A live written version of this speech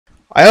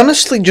I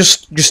honestly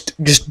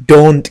just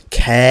don't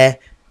care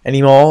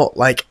anymore.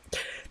 Like,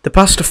 the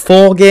past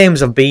 4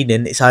 games I've been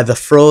in, it's either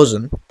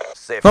Frozen,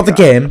 not the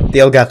game, the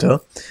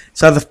Elgato.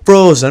 It's either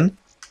Frozen,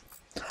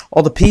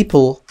 or the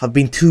people have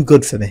been too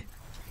good for me.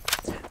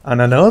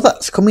 And I know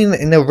that's coming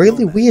in a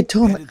really weird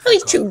tone. Like, oh,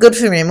 he's too good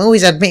for me. I'm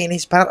always admitting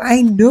he's bad.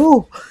 I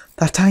know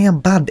that I am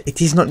bad.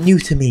 It is not new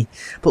to me.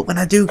 But when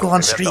I do go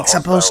on streaks,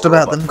 I post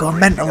about them, go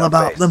mental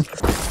about them.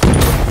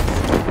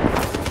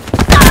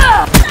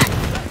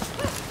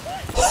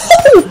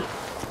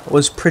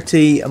 Was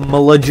pretty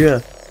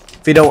Mulliger.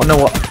 If you don't know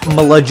what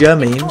Mulliger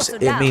means,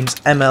 it means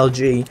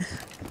MLG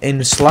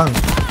in slang.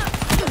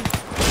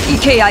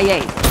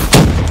 EKIA.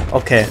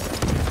 Okay,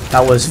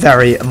 that was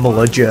very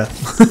Mulliger.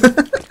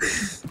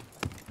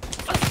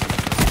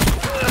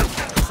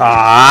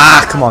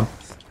 Ah, come on.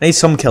 I need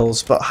some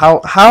kills, but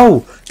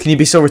how can you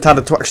be so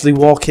retarded to actually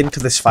walk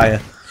into this fire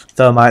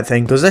thermite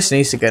thing? Because this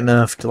needs to get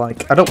nerfed.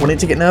 Like, I don't want it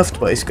to get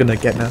nerfed, but it's gonna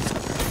get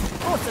nerfed.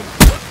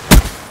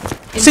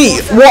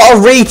 See, what a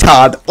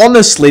retard!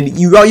 Honestly,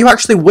 you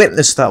actually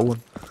witnessed that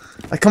one.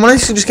 Like, I'm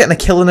honestly just getting a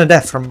kill and a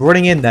death from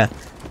running in there,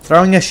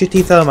 throwing a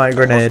shitty thermite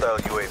grenade,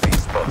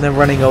 and then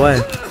running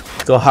away.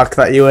 Go hack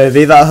that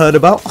UAV that I heard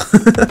about.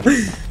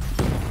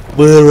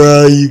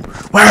 Where are you?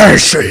 Where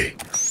is she?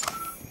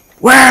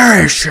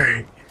 Where is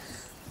she?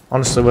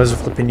 Honestly, where's the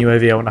flipping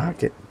UAV? I want to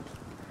hack it.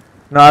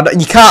 No,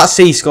 you can't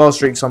see score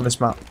streaks on this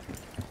map.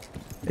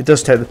 It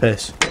does take the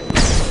piss.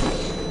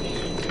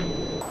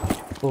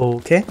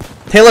 Okay.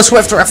 Taylor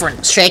Swift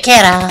reference. Shake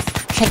it off.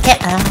 Shake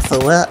it off.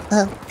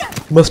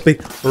 Must be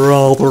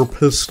rather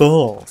pissed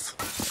off.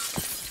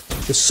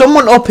 There's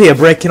someone up here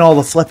breaking all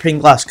the flipping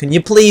glass. Can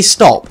you please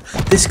stop?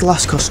 This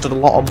glass costed a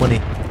lot of money.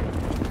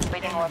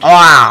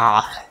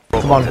 Ah!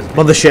 Come on,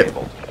 mothership.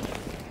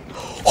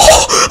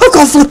 Oh, I've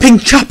got flipping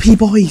Chappie,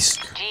 boys.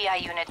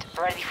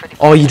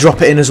 Oh, you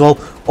drop it in as well.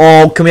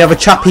 Oh, can we have a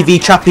Chappie v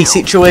Chappie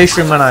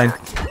situation, man?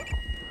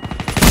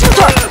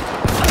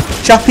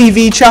 Chappie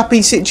v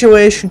Chappie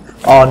situation.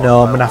 Oh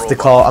no, I'm gonna have to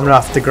call. I'm gonna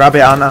have to grab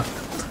it, aren't I?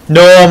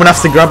 No, I'm gonna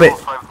have to grab it.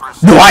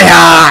 No, I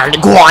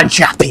am. Go on,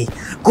 Chappie.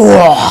 Go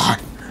on.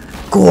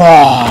 Go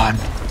on.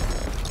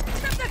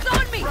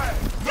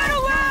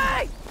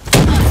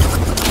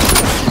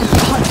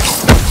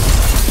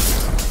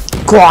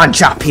 Go on,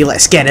 Chappie.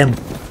 Let's get him.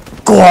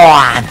 Go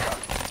on.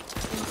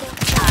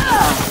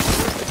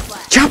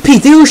 Chappie,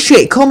 do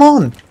shit. Come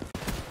on.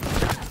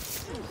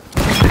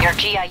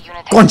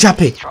 Go on,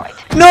 Chappie.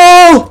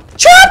 No!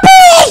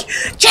 Chappie!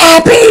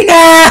 Chappie,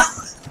 no!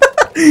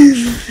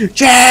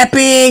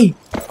 Chappie!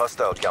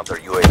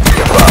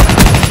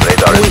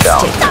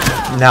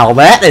 Now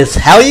that is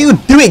how you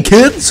do it,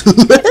 kids!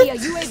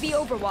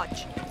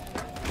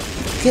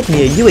 Get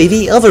me a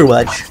UAV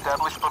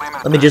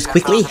Overwatch. Let me just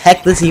quickly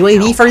hack this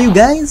UAV for you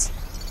guys.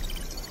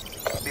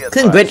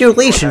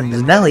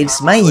 Congratulations, now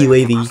it's my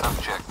UAV.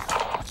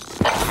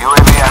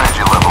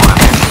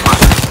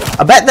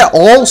 I bet they're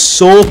all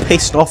so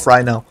pissed off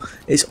right now.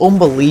 It's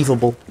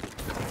unbelievable.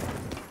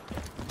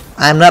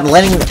 I'm not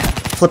letting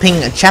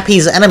flipping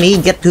Chappie's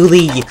enemy get to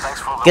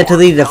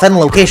the defend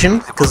location,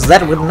 because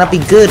that would not be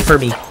good for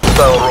me.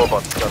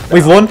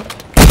 We've won.